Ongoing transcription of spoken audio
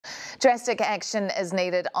Drastic action is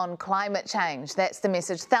needed on climate change. That's the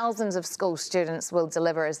message thousands of school students will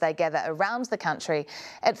deliver as they gather around the country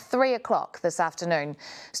at 3 o'clock this afternoon.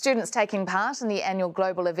 Students taking part in the annual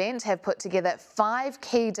global event have put together 5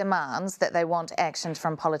 key demands that they want actioned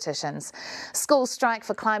from politicians. School Strike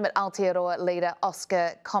for Climate Aotearoa leader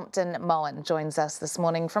Oscar Compton-Moen joins us this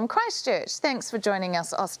morning from Christchurch. Thanks for joining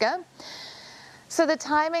us, Oscar. So the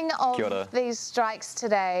timing of these strikes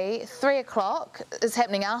today, 3 o'clock, is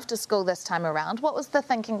happening after school this time around. What was the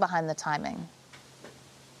thinking behind the timing?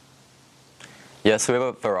 Yeah, so we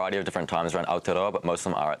have a variety of different times around Aotearoa, but most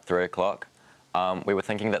of them are at 3 o'clock. We were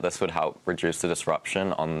thinking that this would help reduce the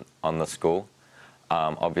disruption on the school.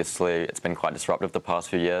 Obviously, it's been quite disruptive the past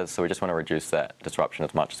few years, so we just want to reduce that disruption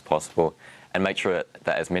as much as possible and make sure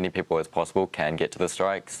that as many people as possible can get to the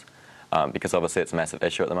strikes. Because obviously it's a massive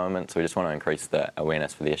issue at the moment, so we just want to increase the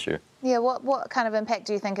awareness for the issue. Yeah, what kind of impact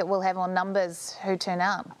do you think it will have on numbers who turn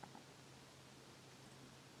out?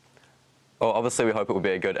 Well, obviously we hope it will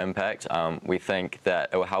be a good impact. We think that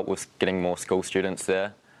it will help with getting more school students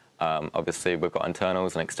there. Obviously we've got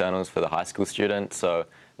internals and externals for the high school students, so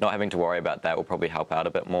not having to worry about that will probably help out a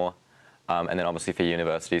bit more. And then obviously for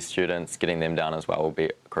university students, getting them down as well will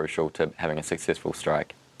be crucial to having a successful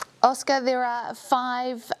strike. Oscar, there are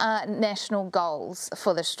 5 national goals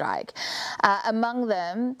for the strike. Among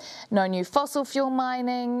them, no new fossil fuel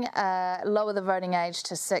mining, lower the voting age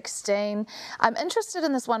to 16. I'm interested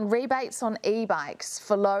in this one, rebates on e-bikes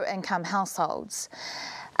for low-income households.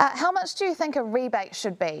 How much do you think a rebate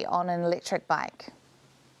should be on an electric bike?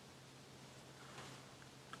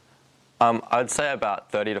 I'd say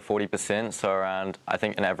about 30 to 40%, so around, I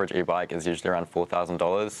think an average e-bike is usually around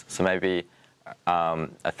 $4,000, so maybe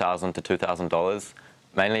 $1,000 to $2,000.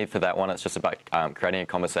 Mainly for that one, it's just about creating a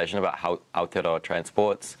conversation about how Aotearoa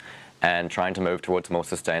transports and trying to move towards a more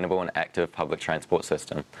sustainable and active public transport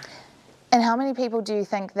system. And how many people do you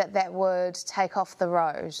think that would take off the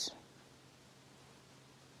road?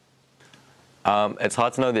 It's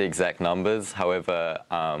hard to know the exact numbers. However,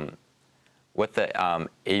 with the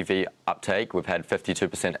EV uptake, we've had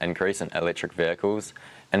 52% increase in electric vehicles,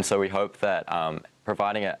 and so we hope that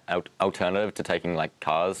providing an alternative to taking like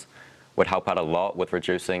cars would help out a lot with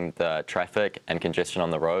reducing the traffic and congestion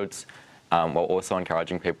on the roads, while also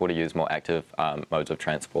encouraging people to use more active modes of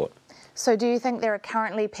transport. So do you think there are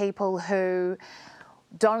currently people who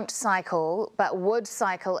don't cycle but would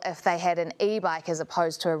cycle if they had an e-bike as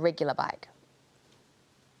opposed to a regular bike?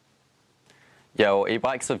 Yeah, well,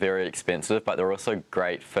 e-bikes are very expensive, but they're also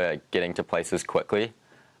great for getting to places quickly.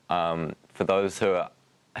 For those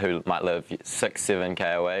who might live 6-7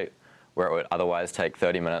 k away, where it would otherwise take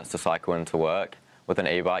 30 minutes to cycle into work, with an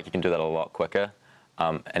e-bike you can do that a lot quicker.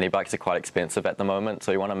 And e-bikes are quite expensive at the moment,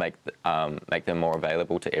 so you want to make them more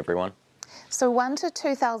available to everyone. So $1,000 to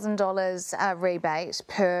 $2,000 rebate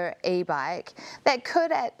per e-bike, that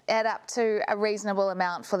could add up to a reasonable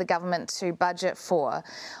amount for the government to budget for.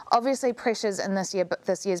 Obviously pressures in this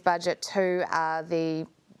year's budget too are the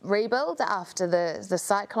rebuild after the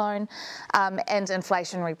cyclone and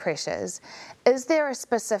inflationary pressures. Is there a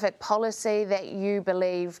specific policy that you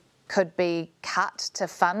believe could be cut to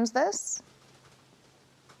fund this?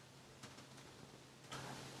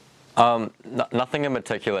 Nothing in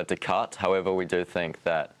particular to cut. However, we do think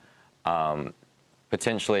that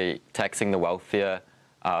potentially taxing the wealthier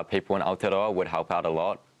people in Aotearoa would help out a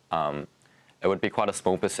lot. It would be quite a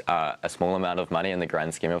small amount of money in the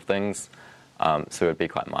grand scheme of things. So it would be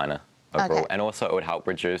quite minor overall. Okay. And also it would help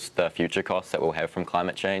reduce the future costs that we'll have from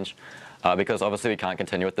climate change. Because obviously we can't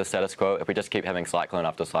continue with the status quo. If we just keep having cyclone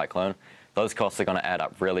after cyclone, those costs are going to add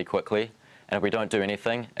up really quickly. And if we don't do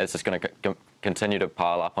anything, it's just going to continue to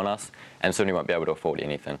pile up on us, and soon we won't be able to afford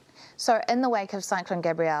anything. So in the wake of Cyclone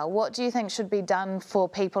Gabrielle, what do you think should be done for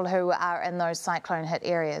people who are in those cyclone-hit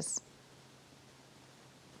areas?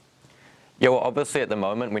 Yeah, well, obviously at the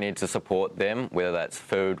moment we need to support them, whether that's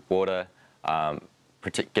food, water,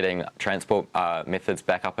 getting transport methods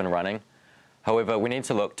back up and running. However, we need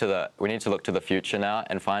to look to the future now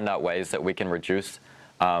and find out ways that we can reduce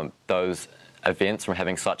those events from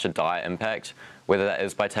having such a dire impact, whether that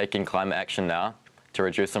is by taking climate action now to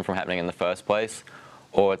reduce them from happening in the first place,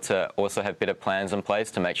 or to also have better plans in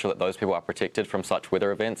place to make sure that those people are protected from such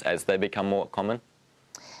weather events as they become more common.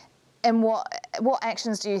 And what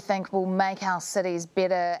actions do you think will make our cities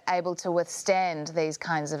better able to withstand these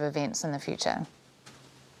kinds of events in the future?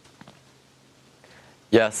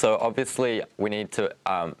 Yeah, so obviously we need to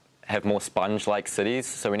have more sponge-like cities,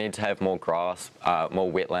 so we need to have more grass,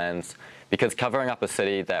 more wetlands, because covering up a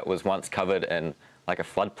city that was once covered in like a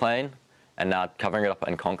floodplain and now covering it up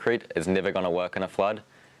in concrete is never going to work in a flood.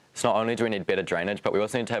 So not only do we need better drainage, but we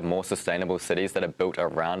also need to have more sustainable cities that are built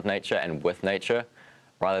around nature and with nature,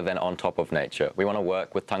 rather than on top of nature. We want to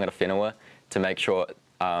work with tangata whenua to make sure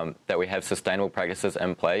that we have sustainable practices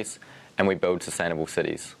in place and we build sustainable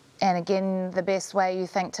cities. And again, the best way you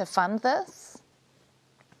think to fund this?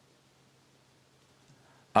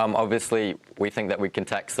 Obviously, we think that we can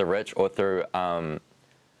tax the rich or through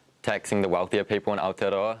taxing the wealthier people in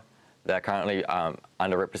Aotearoa. They're currently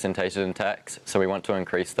underrepresented in tax, so we want to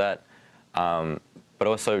increase that. But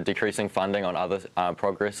also decreasing funding on other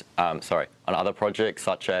on other projects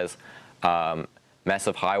such as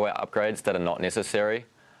massive highway upgrades that are not necessary.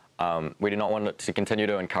 We do not want to continue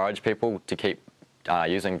to encourage people to keep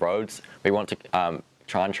using roads. We want to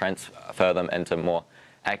try and transfer them into more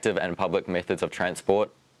active and public methods of transport.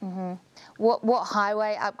 Mm-hmm. What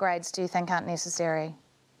highway upgrades do you think aren't necessary?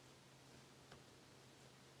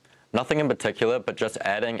 Nothing in particular, but just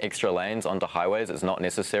adding extra lanes onto highways is not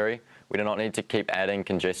necessary. We do not need to keep adding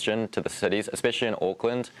congestion to the cities, especially in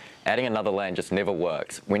Auckland. Adding another lane just never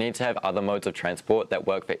works. We need to have other modes of transport that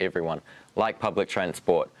work for everyone, like public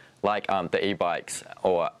transport, like the e-bikes,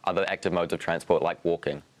 or other active modes of transport like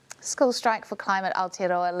walking. School Strike for Climate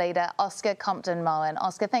Aotearoa leader Oscar Compton-Moen.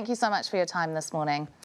 Oscar, thank you so much for your time this morning.